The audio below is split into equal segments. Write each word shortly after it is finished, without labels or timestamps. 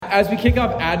As we kick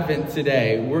off Advent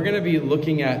today, we're going to be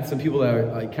looking at some people that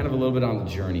are kind of a little bit on the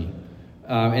journey.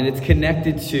 And it's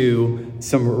connected to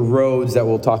some roads that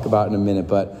we'll talk about in a minute.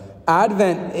 But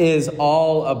Advent is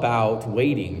all about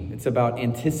waiting. It's about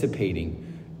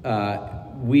anticipating.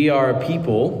 We are a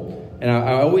people, and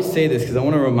I always say this because I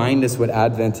want to remind us what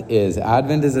Advent is.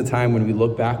 Advent is a time when we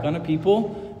look back on a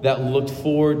people that looked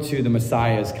forward to the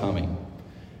Messiah's coming.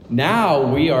 Now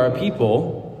we are a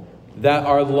people that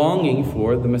are longing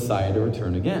for the Messiah to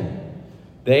return again.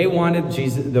 They wanted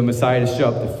the Messiah to show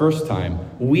up the first time.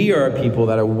 We are a people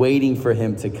that are waiting for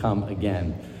him to come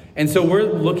again. And so we're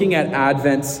looking at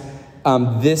Advent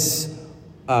this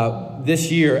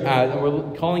year,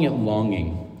 we're calling it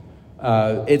longing.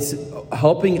 It's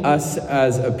helping us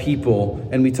as a people,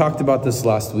 and we talked about this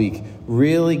last week,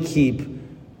 really keep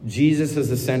Jesus as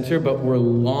the center, but we're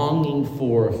longing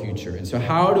for a future. And so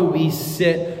how do we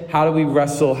sit, how do we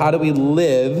wrestle, how do we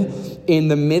live in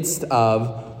the midst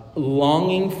of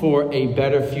longing for a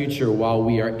better future while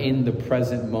we are in the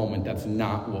present moment? That's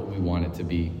not what we want it to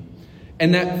be.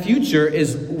 And that future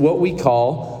is what we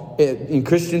call, in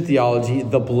Christian theology,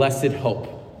 the blessed hope.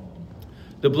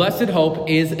 The blessed hope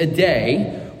is a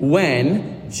day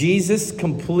when Jesus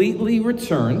completely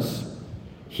returns.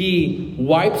 He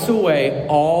wipes away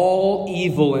all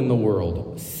evil in the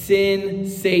world, sin,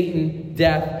 Satan,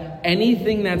 death,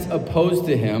 anything that's opposed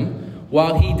to him.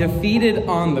 While he defeated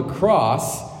on the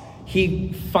cross,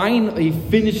 he finally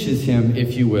finishes him,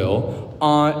 if you will,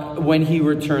 when he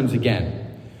returns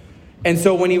again. And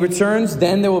so when he returns,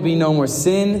 then there will be no more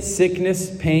sin,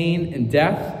 sickness, pain, and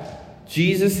death.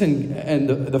 Jesus and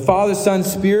the Father, Son,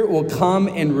 Spirit will come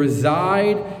and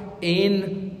reside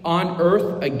on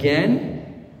earth again.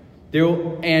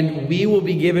 And we will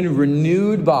be given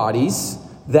renewed bodies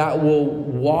that will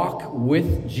walk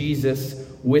with Jesus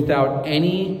without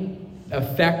any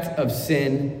effect of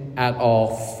sin at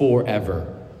all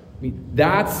forever. I mean,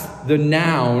 that's the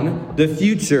noun, the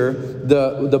future,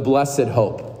 the blessed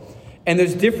hope. And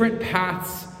there's different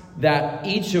paths that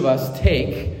each of us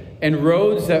take and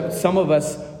roads that some of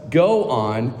us go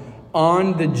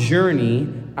on the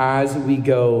journey as we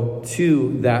go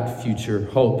to that future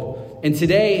hope. And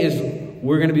today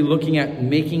we're going to be looking at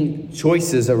making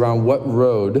choices around what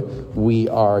road we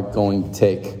are going to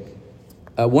take.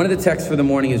 One of the texts for the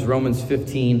morning is Romans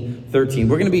 15:13.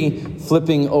 We're going to be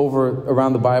flipping over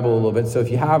around the Bible a little bit. So if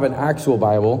you have an actual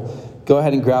Bible, go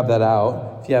ahead and grab that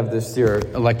out. If you have your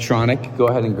electronic, go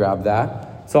ahead and grab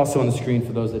that. It's also on the screen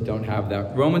for those that don't have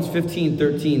that. Romans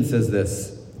 15:13 says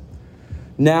this.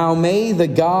 Now may the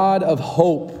God of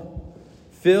hope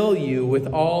fill you with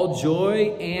all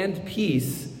joy and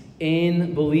peace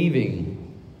in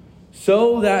believing,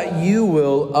 so that you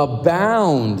will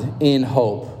abound in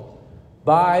hope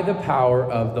by the power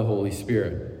of the Holy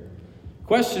Spirit.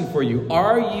 Question for you: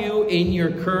 are you in your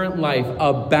current life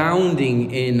abounding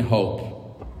in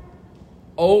hope?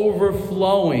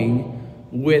 Overflowing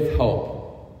with hope?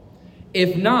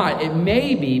 If not, it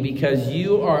may be because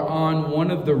you are on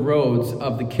one of the roads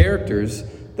of the characters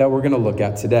that we're going to look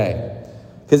at today.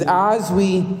 Because as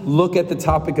we look at the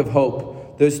topic of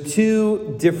hope, there's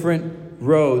two different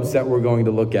roads that we're going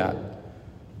to look at.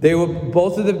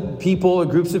 Both of the people, or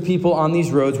groups of people on these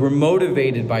roads, were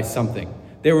motivated by something.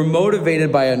 They were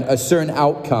motivated by a certain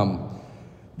outcome.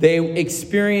 They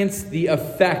experienced the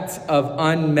effect of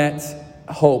unmet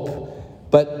hope.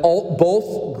 But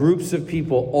both groups of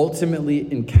people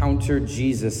ultimately encountered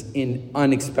Jesus in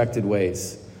unexpected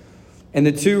ways. And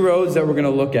the two roads that we're going to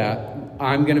look at,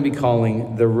 I'm going to be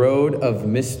calling the road of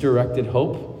misdirected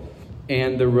hope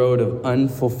and the road of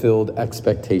unfulfilled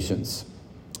expectations.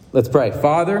 Let's pray.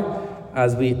 Father,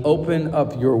 as we open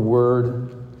up your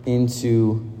word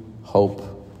into hope,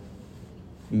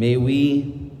 may we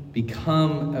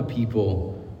become a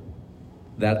people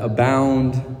that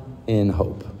abound in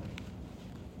hope.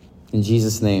 In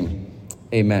Jesus' name,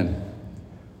 amen.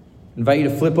 I invite you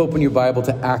to flip open your Bible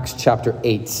to Acts chapter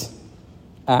 8.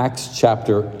 Acts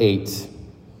chapter 8.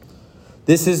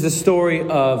 This is the story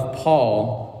of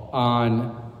Paul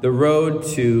on the road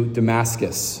to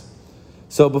Damascus.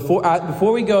 So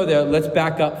before we go there, let's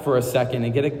back up for a second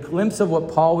and get a glimpse of what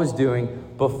Paul was doing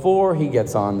before he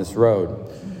gets on this road.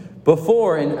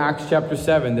 Before, in Acts chapter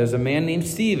 7, there's a man named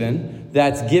Stephen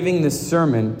that's giving this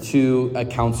sermon to a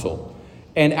council.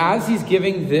 And as he's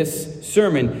giving this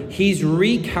sermon, he's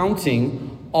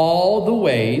recounting all the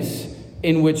ways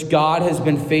in which God has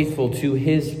been faithful to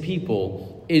his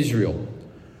people, Israel.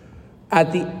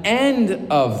 At the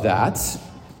end of that,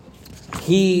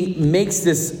 he makes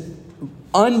this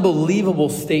unbelievable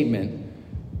statement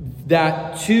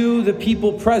that to the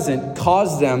people present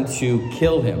caused them to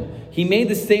kill him. he made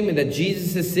the statement that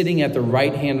Jesus is sitting at the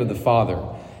right hand of the Father.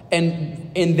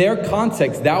 And in their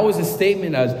context, that was a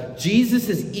statement as Jesus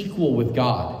is equal with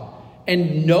God.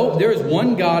 And no, there is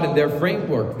one God in their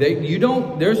framework.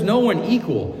 There's no one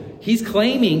equal. He's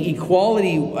claiming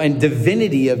equality and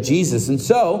divinity of Jesus. And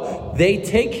so they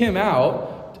take him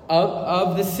out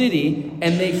of the city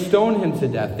and they stone him to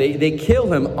death. They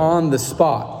kill him on the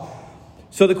spot.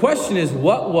 So the question is,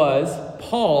 what was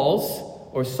Paul's,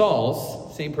 or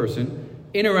Saul's, same person,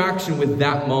 interaction with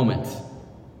that moment?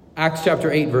 Acts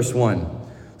chapter 8, verse 1.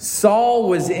 Saul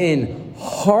was in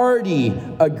hearty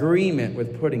agreement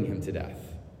with putting him to death.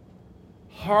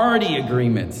 Hearty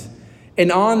agreement.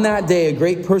 And on that day, a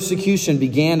great persecution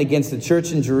began against the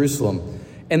church in Jerusalem.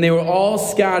 And they were all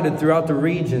scattered throughout the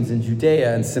regions in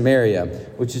Judea and Samaria,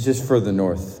 which is just further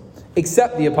north,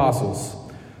 except the apostles.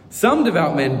 Some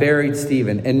devout men buried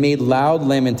Stephen and made loud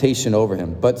lamentation over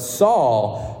him. But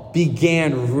Saul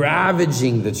began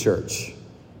ravaging the church,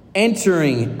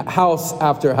 entering house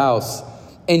after house,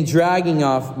 and dragging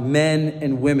off men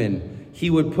and women. He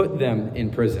would put them in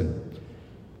prison.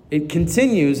 It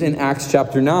continues in Acts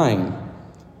chapter 9.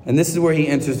 And this is where he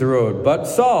enters the road. But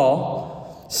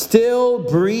Saul, still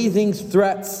breathing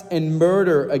threats and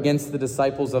murder against the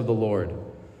disciples of the Lord,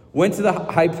 went to the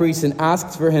high priest and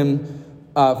asked for him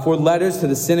for letters to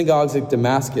the synagogues of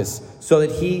Damascus, so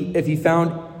that if he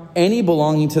found any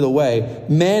belonging to the way,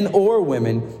 men or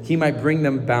women, he might bring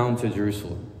them bound to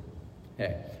Jerusalem.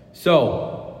 Okay.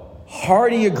 So,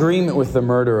 hearty agreement with the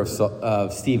murder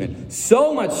of Stephen.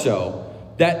 So much so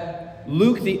that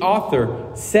Luke, the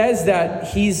author, says that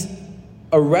he's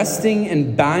arresting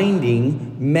and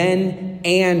binding men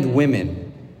and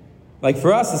women. Like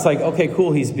for us, it's like, okay,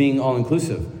 cool, he's being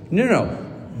all-inclusive. No.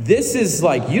 This is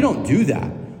like, you don't do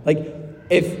that. Like,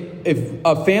 if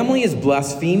a family is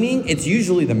blaspheming, it's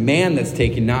usually the man that's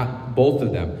taken, not both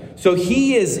of them. So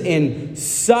he is in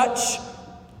such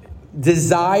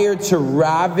desire to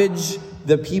ravage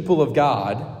the people of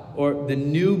God, or the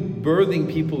new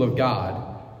birthing people of God,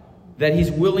 that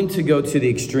he's willing to go to the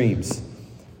extremes.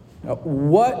 Now,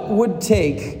 what would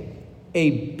take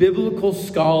a biblical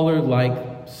scholar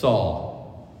like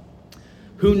Saul,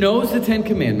 who knows the 10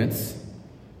 Commandments,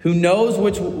 who knows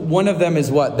which one of them is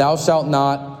what? Thou shalt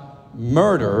not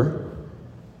murder.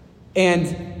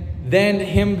 And then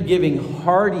him giving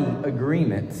hearty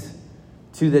agreement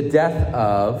to the death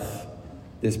of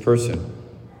this person.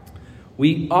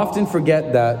 We often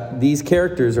forget that these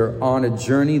characters are on a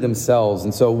journey themselves.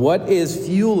 And so what is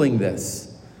fueling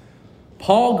this?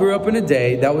 Paul grew up in a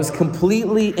day that was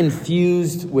completely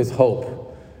infused with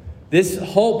hope. This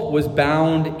hope was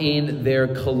bound in their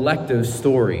collective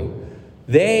story.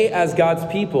 They, as God's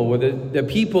people, were the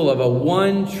people of a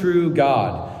one true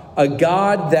God, a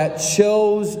God that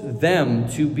chose them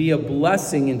to be a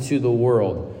blessing into the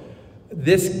world.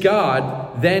 This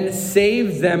God then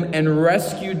saved them and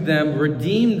rescued them,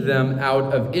 redeemed them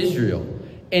out of Israel.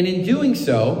 And in doing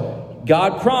so,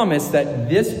 God promised that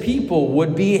this people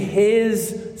would be his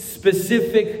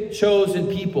specific chosen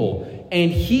people,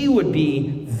 and he would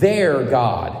be their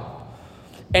God.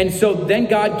 And so then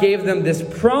God gave them this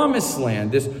promised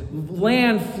land, this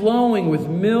land flowing with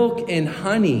milk and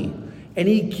honey. And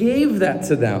he gave that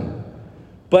to them.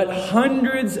 But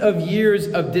hundreds of years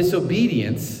of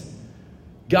disobedience,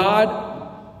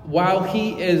 God, while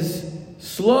he is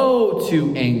slow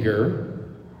to anger,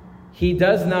 he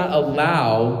does not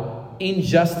allow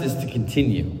injustice to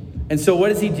continue. And so what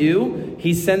does he do?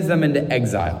 He sends them into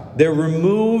exile. They're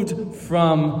removed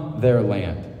from their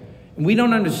land. We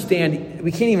don't understand,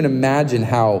 we can't even imagine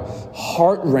how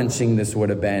heart-wrenching this would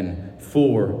have been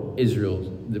for Israel,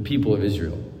 the people of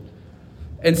Israel.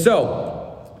 And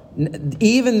so,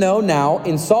 even though now,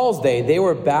 in Saul's day, they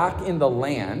were back in the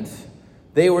land,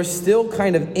 they were still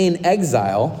kind of in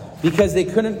exile because they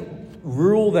couldn't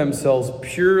rule themselves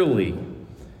purely.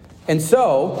 And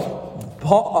so,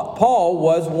 Paul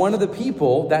was one of the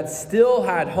people that still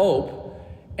had hope,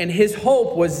 and his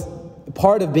hope was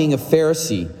part of being a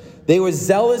Pharisee. They were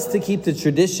zealous to keep the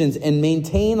traditions and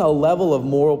maintain a level of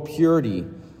moral purity.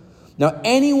 Now,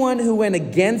 anyone who went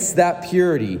against that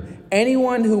purity,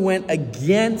 anyone who went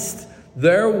against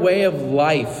their way of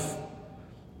life,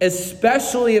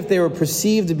 especially if they were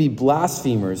perceived to be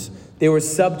blasphemers, they were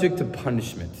subject to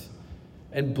punishment.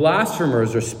 And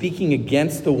blasphemers, or speaking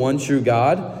against the one true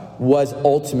God, was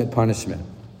ultimate punishment.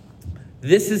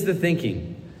 This is the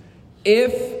thinking.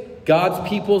 If God's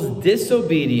people's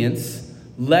disobedience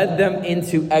led them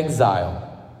into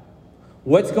exile,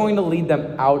 what's going to lead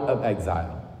them out of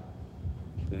exile?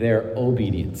 Their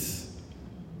obedience.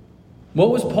 What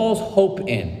was Paul's hope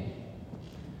in?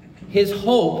 His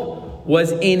hope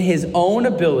was in his own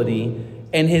ability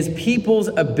and his people's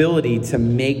ability to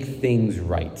make things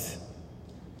right.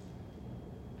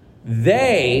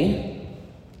 They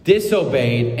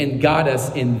disobeyed and got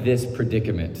us in this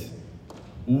predicament.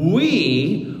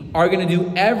 We are going to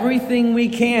do everything we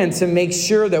can to make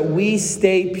sure that we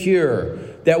stay pure,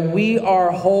 that we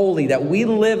are holy, that we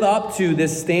live up to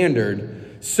this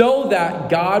standard, so that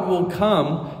God will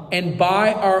come and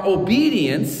by our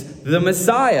obedience, the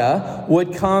Messiah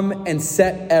would come and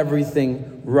set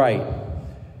everything right.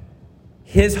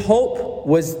 His hope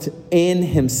was in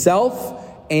himself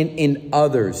and in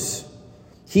others.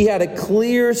 He had a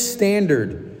clear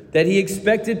standard that he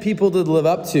expected people to live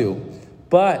up to,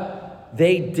 but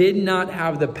they did not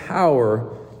have the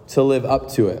power to live up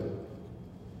to it.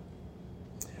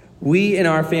 We in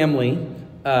our family,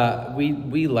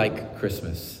 we like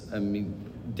Christmas. I mean,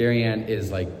 Darianne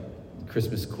is like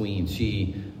Christmas queen.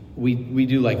 We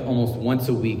do like almost once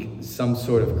a week some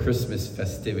sort of Christmas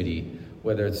festivity,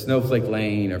 whether it's Snowflake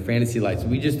Lane or Fantasy Lights.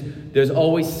 There's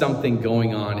always something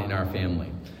going on in our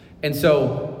family. And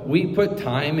so we put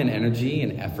time and energy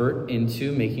and effort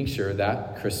into making sure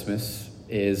that Christmas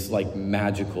is like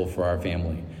magical for our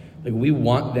family. Like, we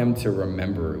want them to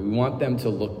remember. We want them to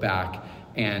look back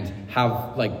and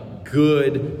have like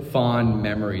good, fond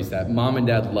memories that mom and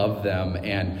dad love them.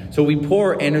 And so we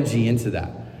pour energy into that,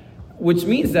 which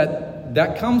means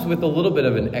that comes with a little bit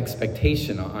of an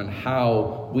expectation on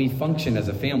how we function as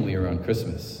a family around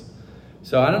Christmas.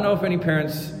 So I don't know if any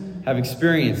parents have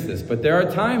experienced this, but there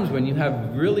are times when you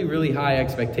have really, really high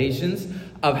expectations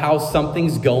of how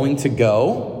something's going to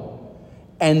go,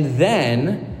 and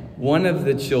then one of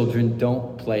the children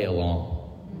don't play along.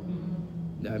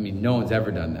 I mean, no one's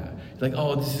ever done that. Like,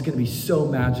 oh, this is going to be so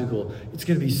magical. It's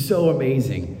going to be so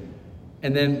amazing.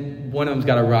 And then one of them's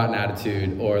got a rotten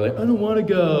attitude, or like, I don't want to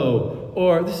go,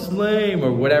 or this is lame,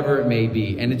 or whatever it may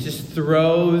be. And it just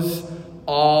throws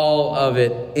all of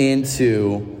it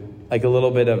into like a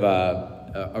little bit of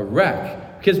a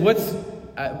wreck. Because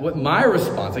what my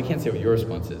response, I can't say what your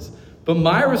response is, but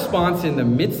my response in the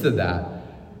midst of that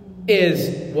is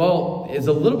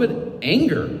a little bit of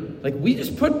anger. Like, we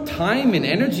just put time and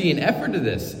energy and effort to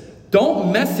this.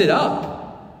 Don't mess it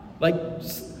up. Like,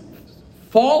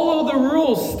 follow the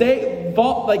rules.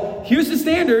 Here's the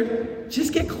standard.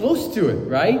 Just get close to it,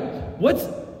 right?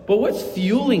 What's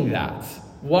fueling that?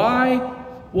 Why?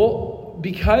 Well,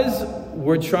 because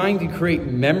we're trying to create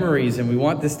memories and we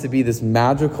want this to be this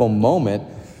magical moment.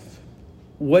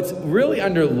 What's really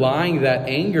underlying that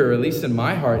anger, at least in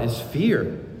my heart, is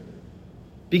fear.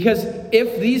 Because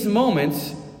if these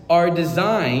moments are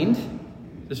designed,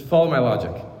 just follow my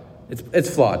logic.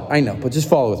 It's flawed, I know, but just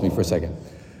follow with me for a second.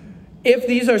 If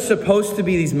these are supposed to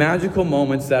be these magical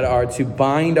moments that are to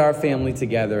bind our family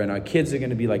together, and our kids are going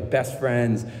to be like best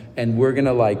friends, and we're going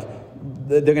to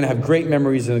they're going to have great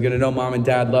memories, and they're going to know mom and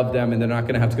dad love them, and they're not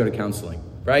going to have to go to counseling,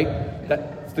 right?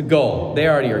 That's the goal. They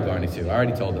already are going to. I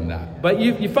already told them that. But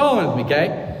you following with me,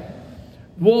 okay?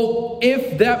 Well,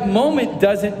 if that moment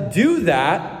doesn't do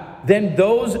that, then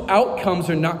those outcomes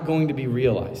are not going to be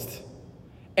realized.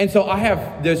 And so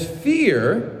there's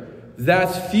fear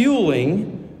that's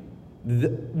fueling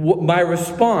my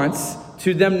response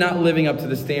to them not living up to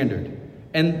the standard.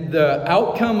 And the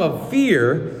outcome of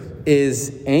fear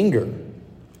is anger.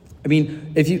 I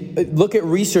mean, if you look at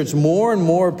research, more and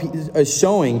more is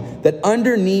showing that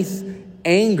underneath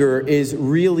anger is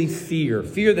really fear.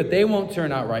 Fear that they won't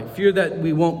turn out right. Fear that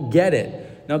we won't get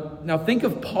it. Now think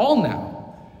of Paul now.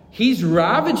 He's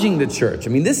ravaging the church. I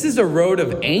mean, this is a road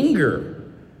of anger.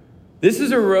 This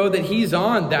is a road that he's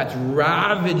on that's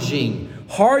ravaging.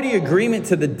 Hearty agreement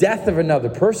to the death of another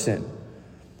person.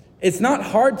 It's not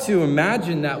hard to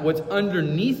imagine that what's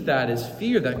underneath that is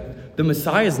fear that the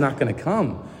Messiah is not going to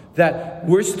come. That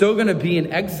we're still going to be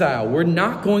in exile. We're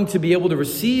not going to be able to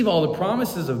receive all the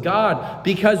promises of God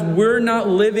because we're not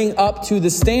living up to the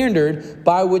standard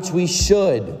by which we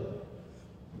should.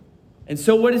 And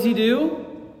so what does he do?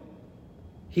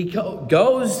 He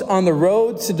goes on the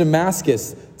road to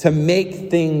Damascus to make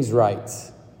things right,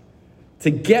 to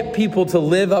get people to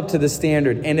live up to the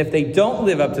standard. And if they don't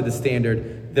live up to the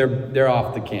standard, they're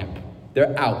off the camp.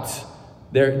 They're out.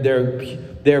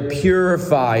 They're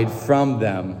purified from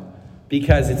them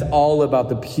because it's all about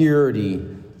the purity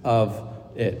of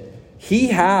it. He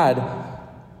had,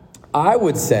 I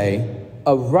would say,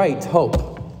 a right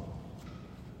hope.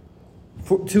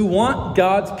 To want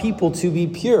God's people to be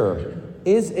pure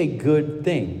is a good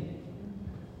thing.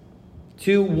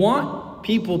 To want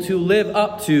people to live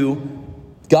up to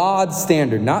God's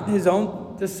standard, not his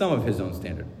own, just some of his own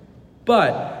standard,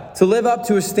 but to live up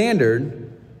to a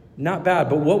standard, not bad.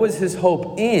 But what was his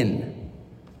hope in?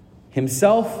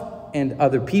 himself and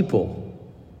other people.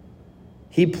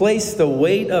 He placed the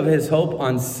weight of his hope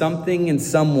on something and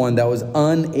someone that was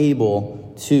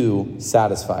unable to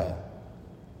satisfy it.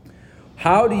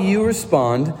 How do you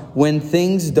respond when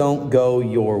things don't go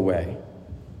your way?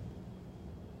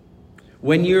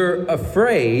 When you're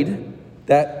afraid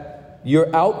that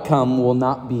your outcome will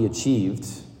not be achieved,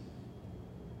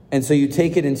 and so you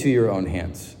take it into your own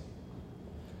hands.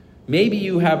 Maybe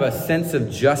you have a sense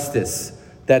of justice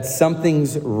that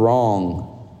something's wrong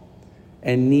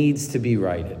and needs to be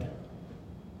righted.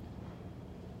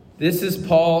 This is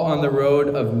Paul on the road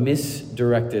of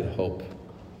misdirected hope.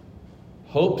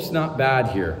 Hope's not bad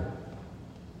here.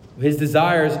 His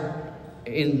desires,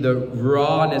 in the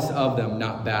rawness of them,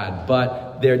 not bad,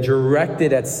 but they're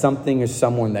directed at something or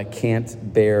someone that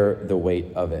can't bear the weight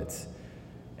of it.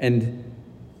 And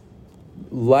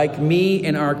like me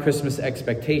in our Christmas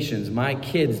expectations, my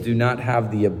kids do not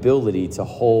have the ability to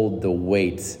hold the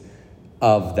weight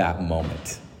of that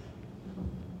moment.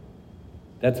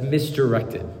 That's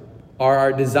misdirected. Are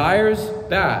our desires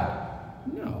bad?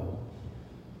 No.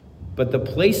 But the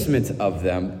placement of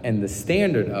them and the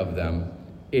standard of them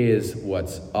is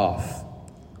what's off.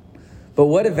 But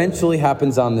what eventually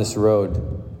happens on this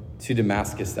road to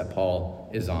Damascus that Paul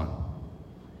is on?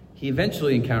 He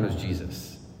eventually encounters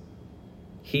Jesus.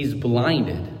 He's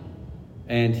blinded,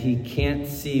 and he can't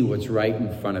see what's right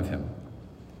in front of him.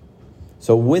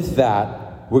 So with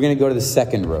that, we're going to go to the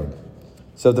second road.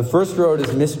 So the first road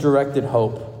is misdirected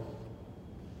hope.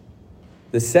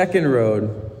 The second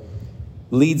road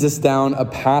leads us down a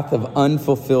path of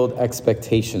unfulfilled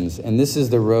expectations, and this is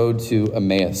the road to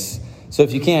Emmaus. So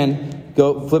if you can,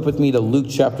 go flip with me to Luke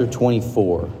chapter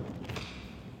 24.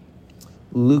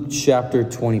 Luke chapter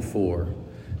 24.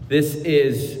 This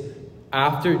is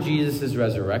after Jesus'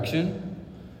 resurrection,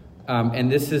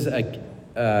 and this is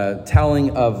a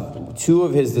telling of two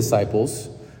of his disciples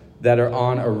that are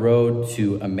on a road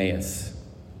to Emmaus.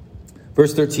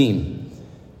 Verse 13,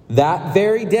 that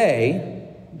very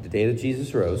day, the day that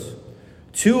Jesus rose,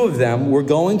 two of them were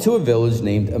going to a village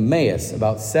named Emmaus,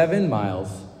 about 7 miles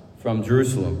from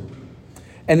Jerusalem.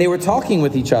 And they were talking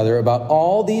with each other about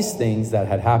all these things that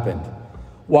had happened.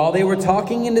 While they were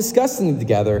talking and discussing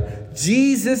together,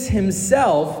 Jesus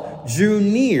himself drew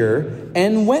near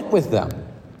and went with them.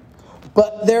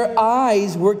 But their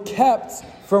eyes were kept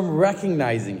from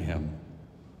recognizing him.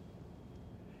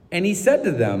 And he said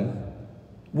to them,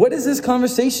 what is this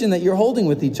conversation that you're holding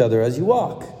with each other as you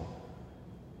walk?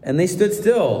 And they stood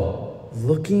still,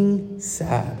 looking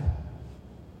sad.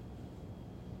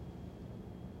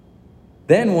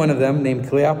 Then one of them, named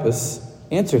Cleopas,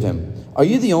 answered him, are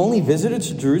you the only visitor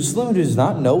to Jerusalem who does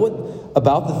not know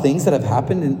about the things that have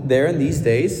happened there in these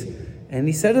days? And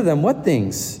he said to them, what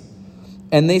things?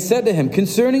 And they said to him,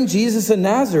 concerning Jesus of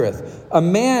Nazareth, a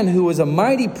man who was a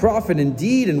mighty prophet in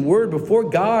deed and word before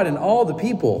God and all the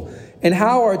people, and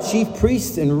how our chief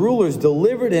priests and rulers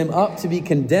delivered him up to be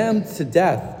condemned to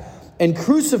death and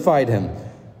crucified him.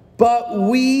 But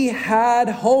we had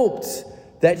hoped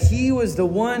that he was the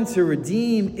one to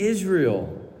redeem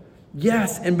Israel.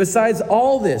 Yes, and besides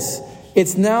all this,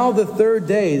 it's now the 3rd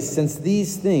day since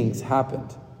these things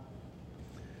happened.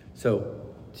 So,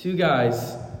 two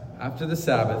guys after the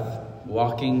Sabbath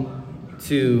walking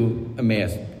to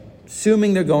Emmaus,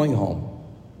 assuming they're going home.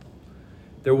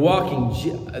 They're walking.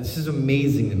 This is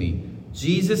amazing to me.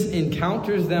 Jesus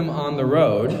encounters them on the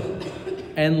road,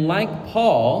 and like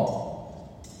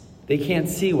Paul, they can't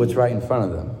see what's right in front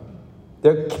of them.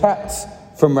 They're kept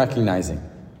from recognizing.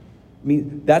 I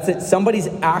mean, that's it. Somebody's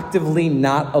actively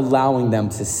not allowing them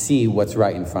to see what's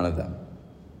right in front of them.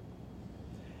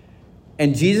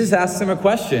 And Jesus asks them a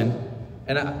question,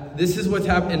 and this is what's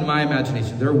happened in my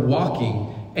imagination. They're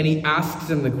walking, and he asks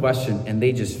them the question, and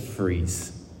they just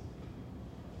freeze.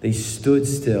 They stood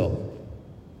still.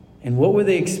 And what were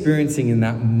they experiencing in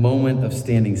that moment of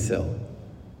standing still?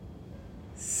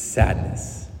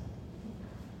 Sadness.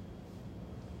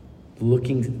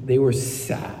 They were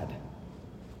sad.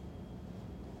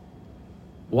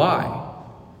 Why?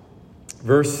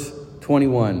 Verse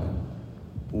 21.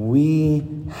 We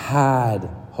had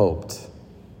hoped.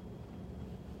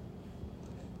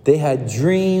 They had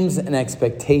dreams and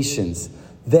expectations.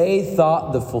 They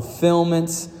thought the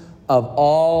fulfillment of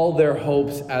all their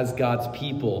hopes as God's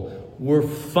people were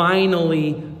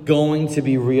finally going to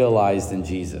be realized in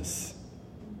Jesus.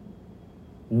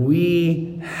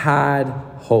 We had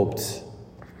hoped.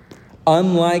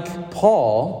 Unlike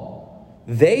Paul,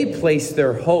 they placed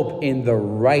their hope in the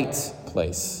right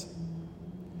place.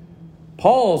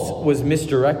 Paul's was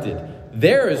misdirected.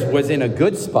 Theirs was in a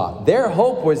good spot. Their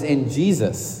hope was in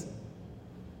Jesus.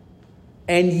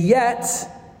 and yet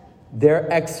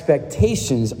their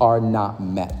expectations are not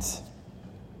met.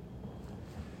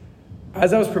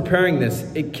 As I was preparing this,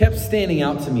 it kept standing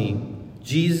out to me,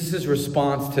 Jesus'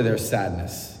 response to their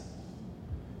sadness.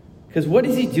 Because what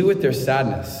does he do with their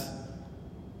sadness?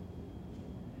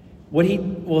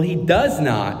 He does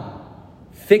not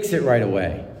fix it right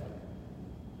away.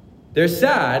 They're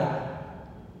sad,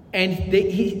 and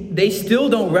they still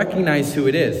don't recognize who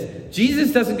it is.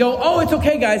 Jesus doesn't go, oh, it's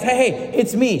okay, guys. Hey,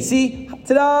 it's me. See,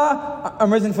 ta-da,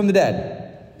 I'm risen from the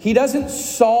dead. He doesn't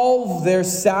solve their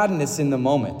sadness in the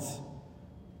moment.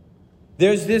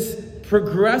 There's this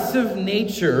progressive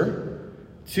nature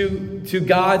to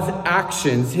God's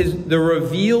actions, the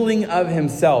revealing of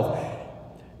himself.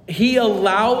 He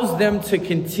allows them to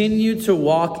continue to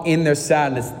walk in their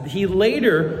sadness. He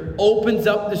later opens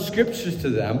up the scriptures to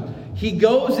them. He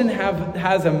goes and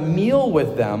has a meal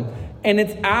with them. And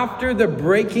it's after the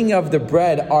breaking of the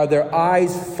bread are their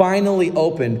eyes finally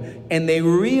opened and they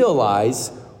realize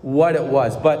what it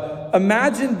was. But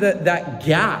imagine that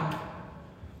gap.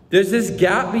 There's this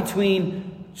gap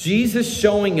between Jesus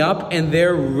showing up and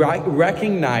their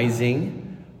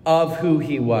recognizing of who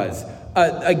he was.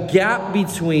 A gap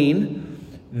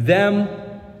between them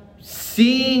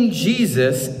seeing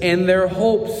Jesus and their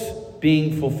hopes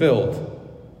being fulfilled.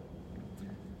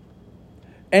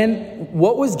 And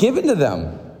what was given to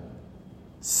them?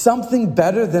 Something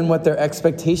better than what their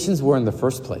expectations were in the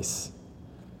first place.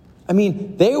 I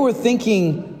mean, they were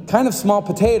thinking kind of small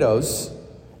potatoes,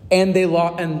 and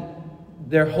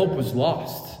their hope was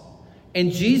lost.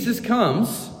 And Jesus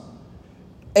comes,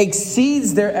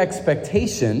 exceeds their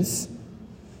expectations,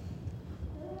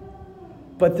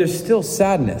 but there's still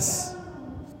sadness.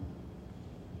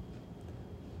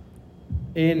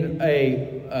 In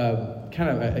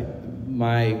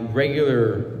my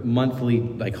regular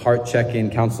monthly heart check-in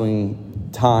counseling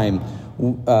time,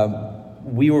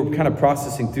 we were kind of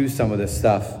processing through some of this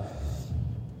stuff.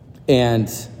 And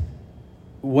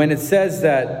when it says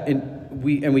that,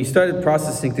 we started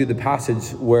processing through the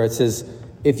passage where it says,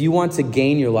 if you want to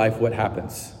gain your life, what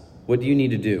happens? What do you need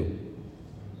to do?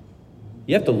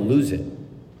 You have to lose it.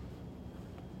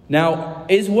 Now,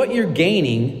 is what you're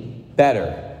gaining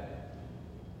better?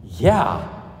 Yeah,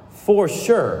 for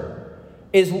sure.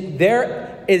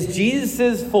 Is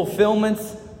Jesus'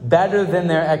 fulfillments better than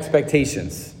their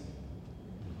expectations?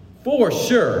 For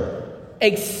sure.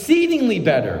 Exceedingly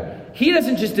better. He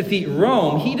doesn't just defeat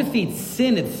Rome, he defeats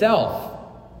sin itself.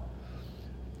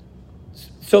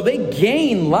 So they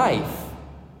gain life,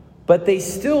 but they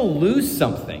still lose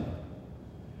something.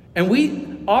 And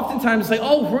we oftentimes say,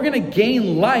 oh, if we're going to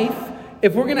gain life,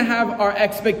 if we're going to have our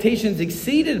expectations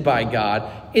exceeded by God,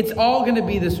 it's all going to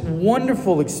be this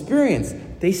wonderful experience.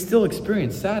 They still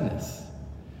experience sadness.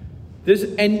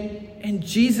 And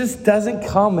Jesus doesn't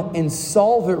come and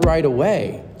solve it right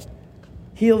away.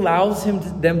 He allows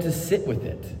them to sit with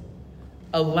it.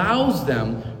 Allows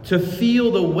them to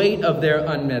feel the weight of their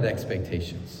unmet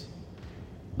expectations.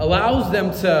 Allows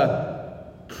them to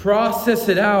process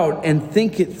it out and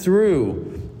think it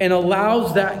through. And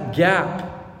allows that gap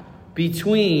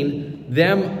between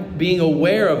them being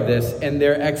aware of this and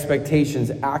their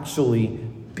expectations actually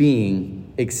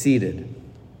being exceeded.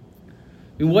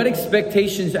 I mean, what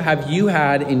expectations have you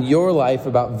had in your life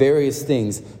about various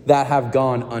things that have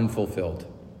gone unfulfilled?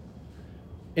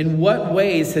 In what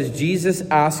ways has Jesus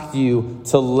asked you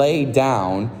to lay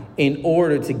down in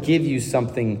order to give you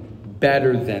something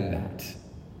better than that?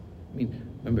 I mean,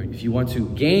 remember, if you want to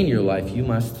gain your life, you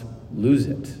must lose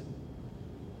it.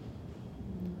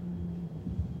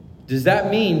 Does that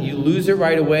mean you lose it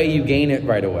right away, you gain it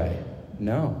right away?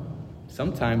 No.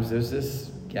 Sometimes there's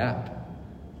this gap.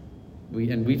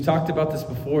 We've talked about this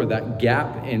before. That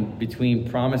gap in between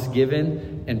promise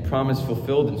given and promise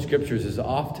fulfilled in scriptures is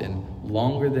often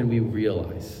longer than we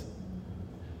realize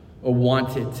or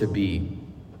want it to be.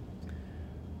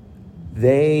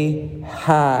 They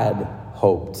had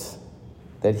hoped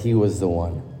that he was the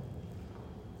one.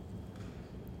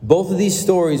 Both of these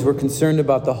stories were concerned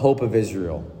about the hope of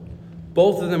Israel.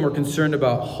 Both of them were concerned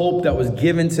about hope that was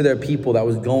given to their people that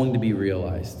was going to be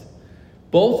realized.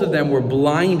 Both of them were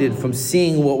blinded from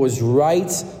seeing what was right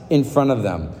in front of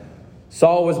them.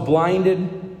 Saul was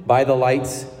blinded by the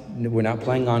lights. We're not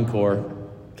playing encore,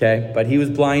 okay? But he was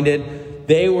blinded.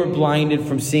 They were blinded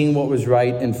from seeing what was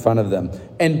right in front of them.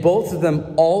 And both of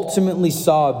them ultimately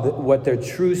saw what their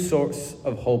true source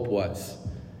of hope was.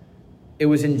 It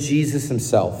was in Jesus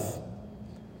himself.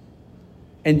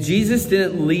 And Jesus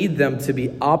didn't lead them to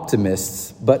be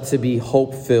optimists, but to be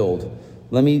hope-filled.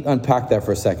 Let me unpack that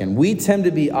for a second. We tend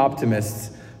to be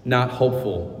optimists, not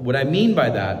hopeful. What I mean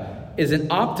by that is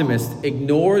an optimist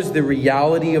ignores the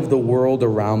reality of the world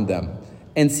around them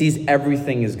and sees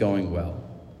everything is going well.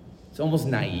 It's almost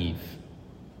naive.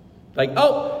 Like,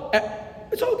 oh,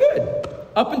 it's all good.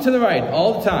 Up and to the right,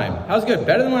 all the time. How's it good?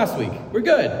 Better than last week. We're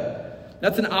good.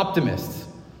 That's an optimist.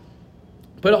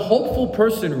 But a hopeful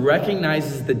person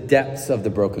recognizes the depths of the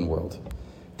broken world.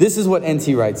 This is what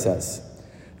N.T. Wright says.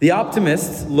 The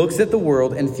optimist looks at the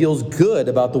world and feels good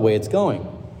about the way it's going.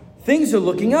 Things are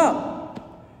looking up.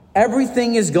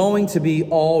 Everything is going to be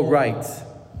all right.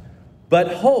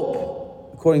 But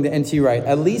hope, according to N.T. Wright,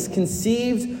 at least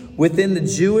conceived within the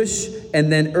Jewish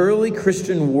and then early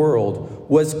Christian world,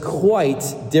 was quite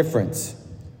different.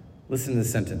 Listen to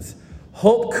this sentence.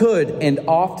 Hope could and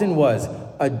often was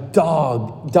a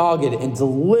dogged and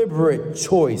deliberate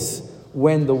choice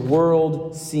when the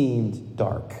world seemed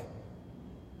dark.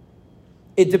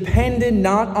 It depended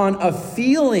not on a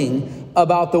feeling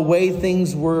about the way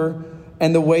things were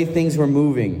and the way things were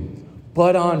moving,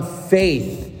 but on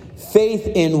faith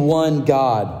in one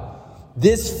God.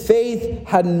 This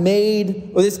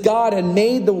God had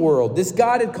made the world. This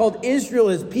God had called Israel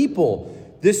his people.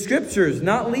 The scriptures,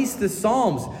 not least the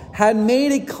Psalms, had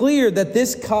made it clear that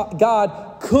this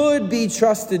God could be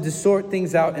trusted to sort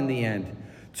things out in the end,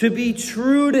 to be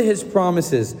true to his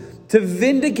promises, to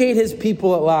vindicate his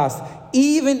people at last,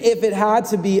 even if it had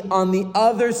to be on the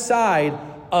other side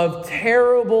of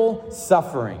terrible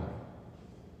suffering.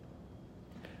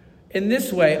 In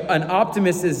this way, an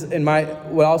optimist is,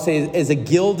 what I'll say is a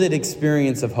gilded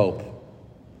experience of hope.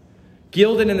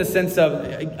 Gilded in the sense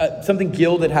of something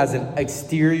gilded has an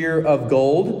exterior of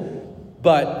gold,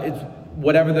 but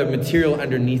whatever the material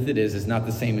underneath it is not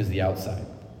the same as the outside.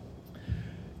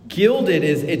 Gilded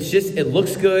it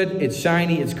looks good, it's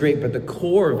shiny, it's great, but the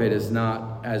core of it is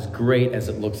not as great as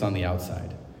it looks on the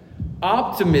outside.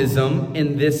 Optimism,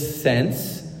 in this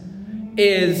sense,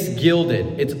 is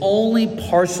gilded. It's only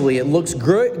partially. It looks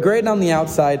great on the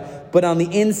outside, but on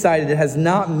the inside, it has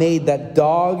not made that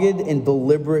dogged and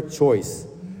deliberate choice.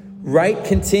 Wright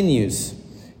continues.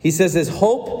 He says, as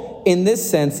hope, in this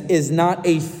sense, is not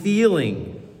a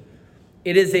feeling.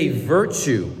 It is a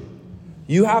virtue.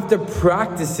 You have to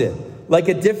practice it, like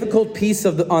a difficult piece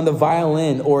on the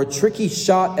violin or a tricky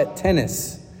shot at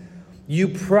tennis. You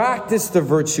practice the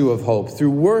virtue of hope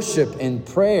through worship and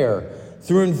prayer,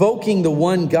 through invoking the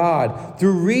one God,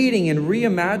 through reading and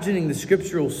reimagining the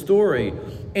scriptural story,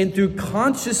 and through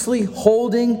consciously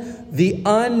holding the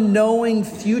unknowing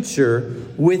future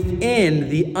within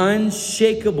the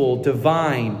unshakable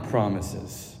divine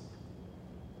promises.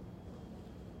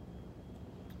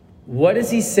 What is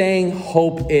he saying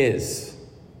hope is?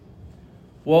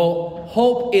 Well,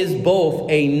 hope is both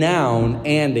a noun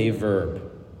and a verb.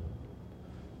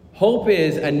 Hope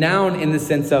is a noun in the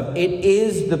sense of it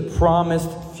is the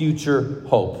promised future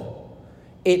hope.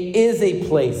 It is a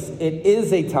place. It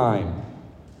is a time.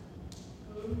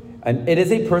 And it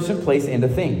is a person, place, and a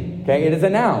thing. Okay? It is a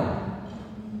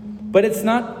noun. But it's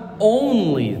not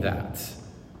only that.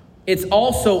 It's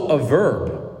also a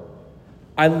verb.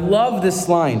 I love this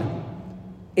line.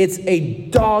 It's a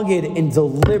dogged and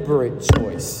deliberate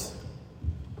choice.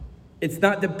 It's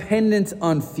not dependent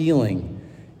on feeling.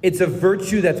 It's a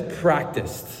virtue that's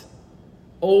practiced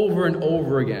over and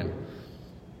over again.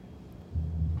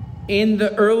 In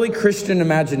the early Christian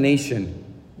imagination,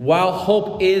 while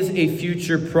hope is a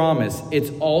future promise, it's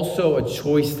also a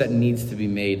choice that needs to be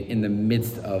made in the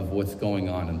midst of what's going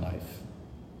on in life.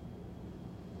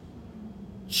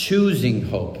 Choosing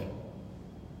hope.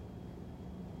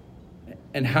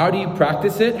 And how do you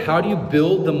practice it? How do you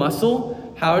build the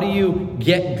muscle? How do you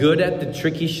get good at the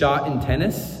tricky shot in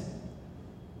tennis?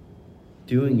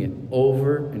 Doing it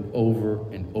over and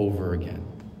over and over again.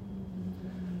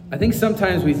 I think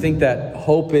sometimes we think that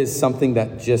hope is something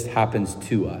that just happens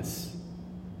to us.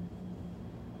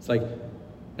 It's like,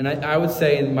 and I would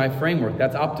say in my framework,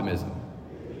 that's optimism.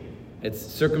 It's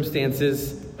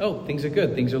circumstances, oh, things are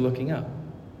good, things are looking up.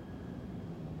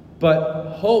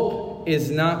 But hope is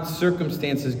not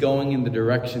circumstances going in the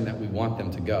direction that we want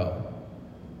them to go.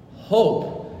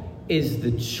 Hope is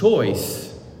the choice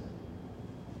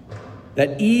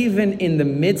that even in the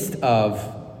midst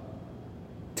of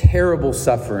terrible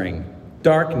suffering,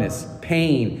 darkness,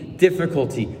 pain,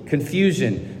 difficulty,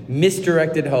 confusion,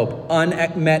 misdirected hope,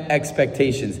 unmet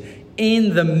expectations,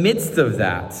 in the midst of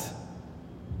that,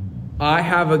 I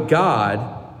have a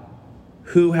God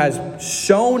who has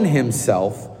shown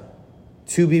himself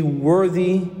to be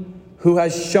worthy, who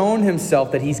has shown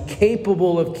himself that he's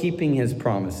capable of keeping his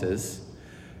promises,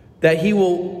 that he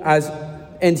will, as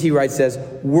N.T. Wright says,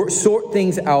 sort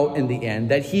things out in the end,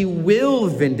 that he will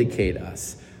vindicate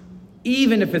us.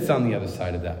 even if it's on the other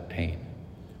side of that pain.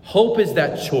 Hope is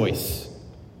that choice.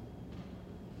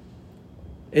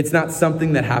 It's not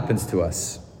something that happens to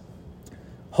us.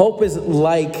 Hope is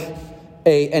like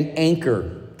an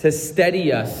anchor to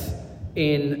steady us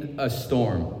in a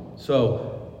storm.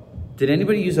 So, did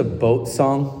anybody use a boat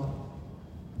song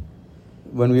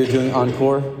when we were doing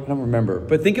Encore? I don't remember.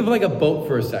 But think of like a boat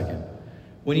for a second.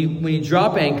 When you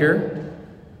drop anchor,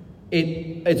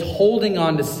 it's holding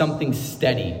on to something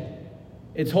steady.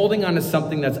 It's holding on to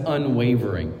something that's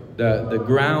unwavering. The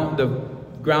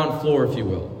ground floor, if you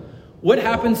will. What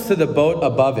happens to the boat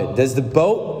above it? Does the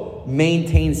boat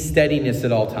maintain steadiness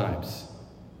at all times?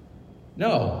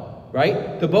 No,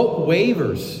 right? The boat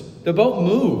wavers. The boat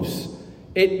moves.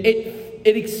 It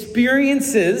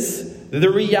experiences the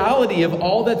reality of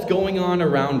all that's going on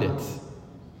around it.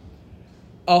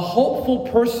 A hopeful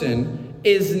person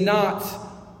is not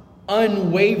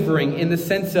unwavering in the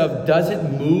sense of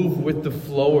doesn't move with the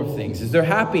flow of things. Is there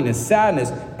happiness,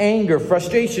 sadness, anger,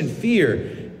 frustration,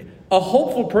 fear? A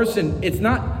hopeful person, it's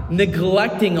not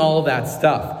neglecting all that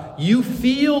stuff. You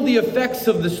feel the effects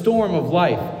of the storm of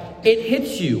life. It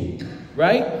hits you,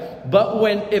 right? But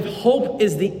if hope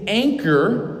is the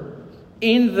anchor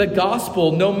in the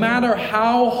gospel, no matter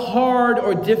how hard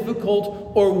or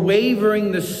difficult or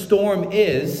wavering the storm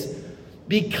is,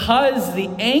 because the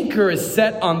anchor is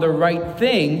set on the right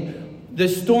thing, the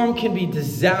storm can be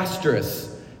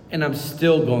disastrous, and I'm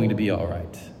still going to be all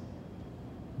right.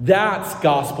 That's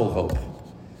gospel hope.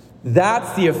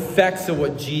 That's the effects of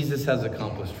what Jesus has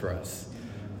accomplished for us.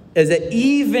 Is that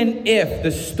even if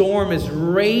the storm is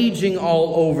raging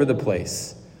all over the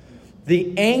place,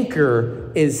 the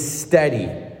anchor is steady,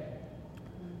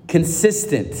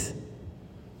 consistent.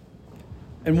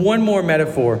 And one more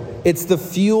metaphor, it's the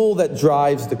fuel that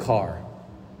drives the car.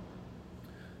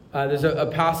 There's a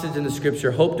passage in the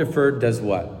scripture, hope deferred does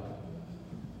what?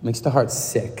 Makes the heart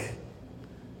sick.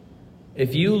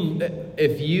 If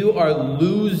you are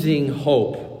losing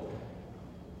hope,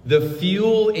 the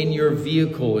fuel in your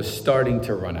vehicle is starting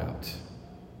to run out.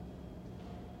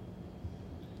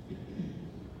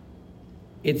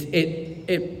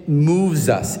 It moves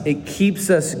us. It keeps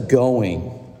us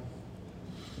going.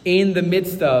 In the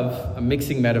midst of, I'm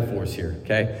mixing metaphors here,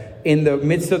 okay? In the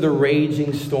midst of the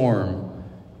raging storm,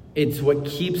 it's what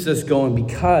keeps us going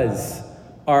because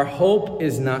our hope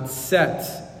is not set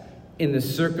in the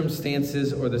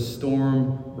circumstances or the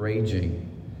storm raging.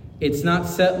 It's not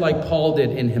set like Paul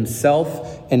did in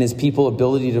himself and his people's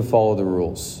ability to follow the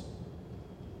rules.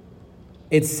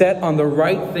 It's set on the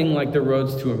right thing like the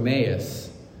roads to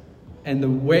Emmaus. And the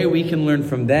way we can learn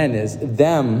from them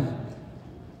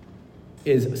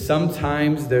is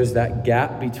sometimes there's that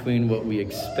gap between what we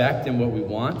expect and what we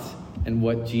want and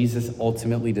what Jesus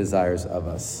ultimately desires of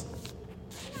us.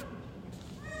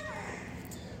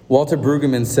 Walter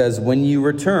Brueggemann says, when you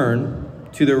return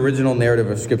to the original narrative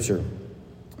of Scripture,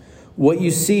 what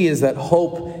you see is that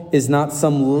hope is not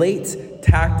some late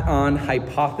tacked-on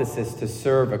hypothesis to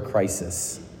serve a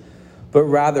crisis, but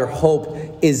rather hope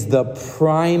is the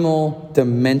primal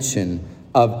dimension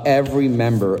of every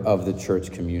member of the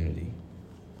church community.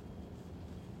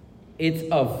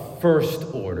 It's of first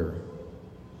order.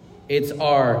 It's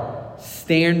our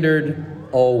standard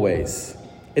always.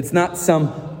 It's not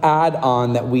some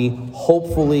add-on that we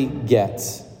hopefully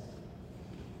get.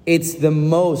 It's the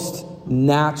most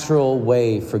natural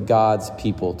way for God's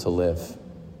people to live,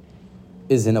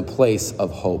 is in a place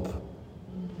of hope.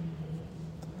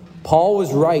 Paul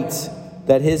was right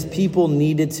that his people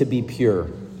needed to be pure.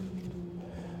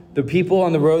 The people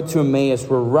on the road to Emmaus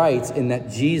were right in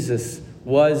that Jesus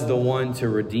was the one to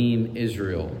redeem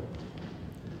Israel.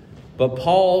 But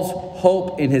Paul's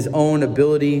hope in his own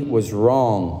ability was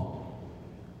wrong.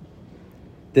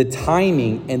 The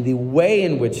timing and the way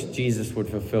in which Jesus would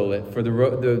fulfill it for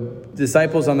the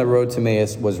disciples on the road to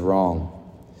Emmaus was wrong.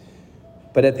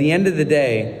 But at the end of the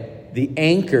day, the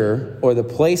anchor, or the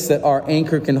place that our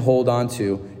anchor can hold on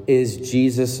to, is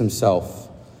Jesus himself.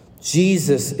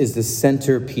 Jesus is the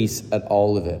centerpiece at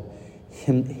all of it.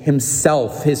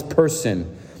 Himself, his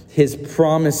person, his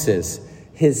promises,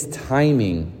 his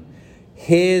timing,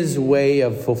 his way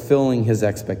of fulfilling his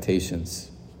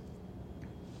expectations.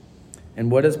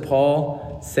 And what does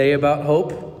Paul say about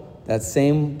hope? That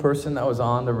same person that was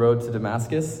on the road to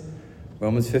Damascus?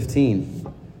 Romans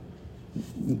 15.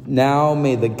 Now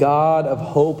may the God of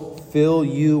hope fill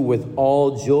you with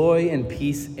all joy and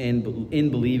peace in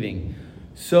believing,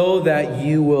 so that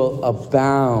you will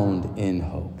abound in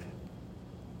hope.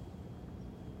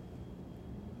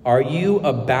 Are you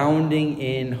abounding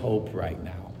in hope right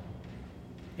now?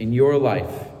 In your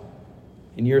life?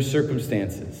 In your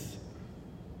circumstances?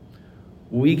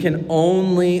 We can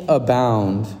only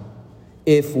abound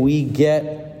if we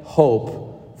get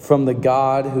hope from the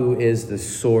God who is the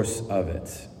source of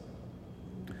it.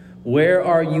 Where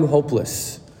are you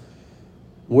hopeless?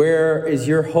 Where is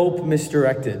your hope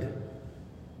misdirected?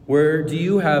 Where do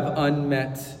you have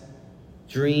unmet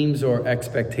dreams or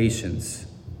expectations?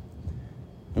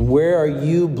 And where are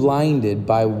you blinded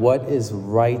by what is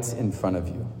right in front of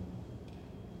you?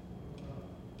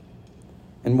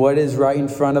 And what is right in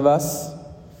front of us?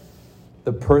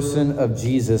 The person of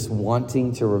Jesus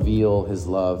wanting to reveal his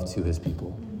love to his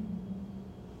people.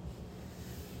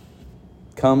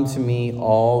 Come to me,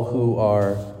 all who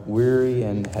are weary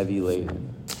and heavy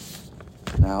laden,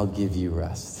 and I'll give you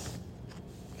rest.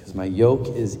 Because my yoke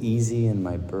is easy and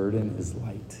my burden is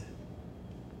light.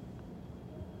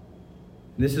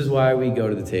 This is why we go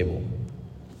to the table.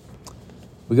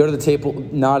 We go to the table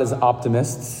not as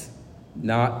optimists,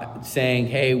 not saying,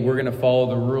 hey, we're going to follow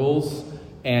the rules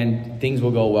and things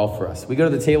will go well for us. We go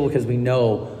to the table because we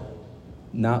know,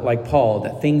 not like Paul,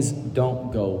 that things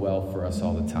don't go well for us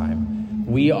all the time.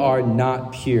 We are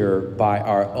not pure by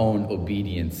our own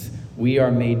obedience. We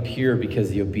are made pure because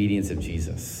of the obedience of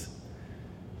Jesus.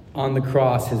 On the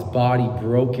cross, his body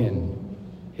broken,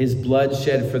 his blood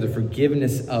shed for the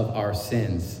forgiveness of our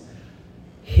sins.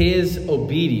 His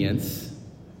obedience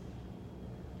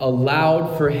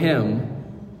allowed for him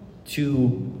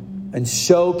to and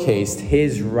showcased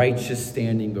his righteous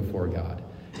standing before God.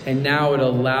 And now it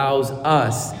allows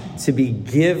us to be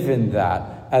given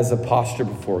that as a posture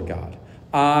before God.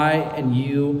 I and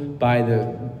you, by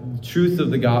the truth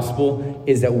of the gospel,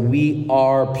 is that we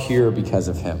are pure because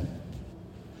of him.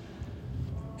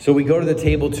 So we go to the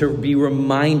table to be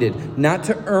reminded, not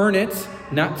to earn it,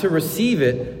 not to receive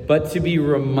it, but to be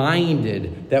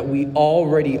reminded that we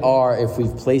already are if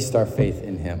we've placed our faith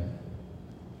in him.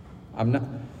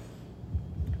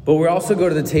 But we also go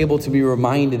to the table to be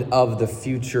reminded of the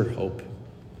future hope.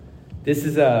 This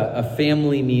is a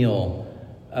family meal,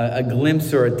 a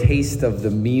glimpse or a taste of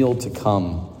the meal to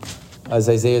come. As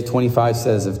Isaiah 25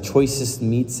 says, of choicest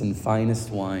meats and finest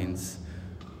wines,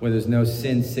 where there's no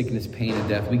sin, sickness, pain, and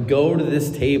death. We go to this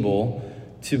table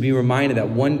to be reminded that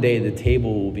one day the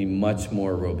table will be much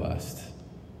more robust.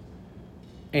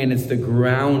 And it's the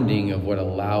grounding of what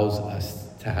allows us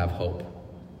to have hope.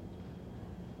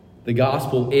 The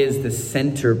gospel is the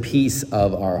centerpiece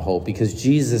of our hope because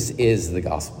Jesus is the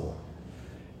gospel.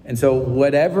 And so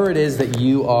whatever it is that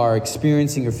you are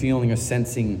experiencing or feeling or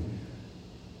sensing,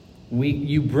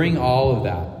 you bring all of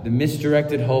that. The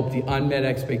misdirected hope, the unmet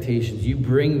expectations, you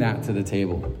bring that to the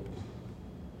table.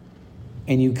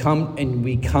 And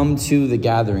we come to the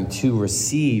gathering to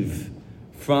receive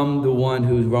from the one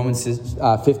who Romans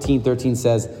 15:13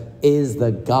 says is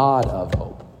the God of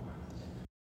hope.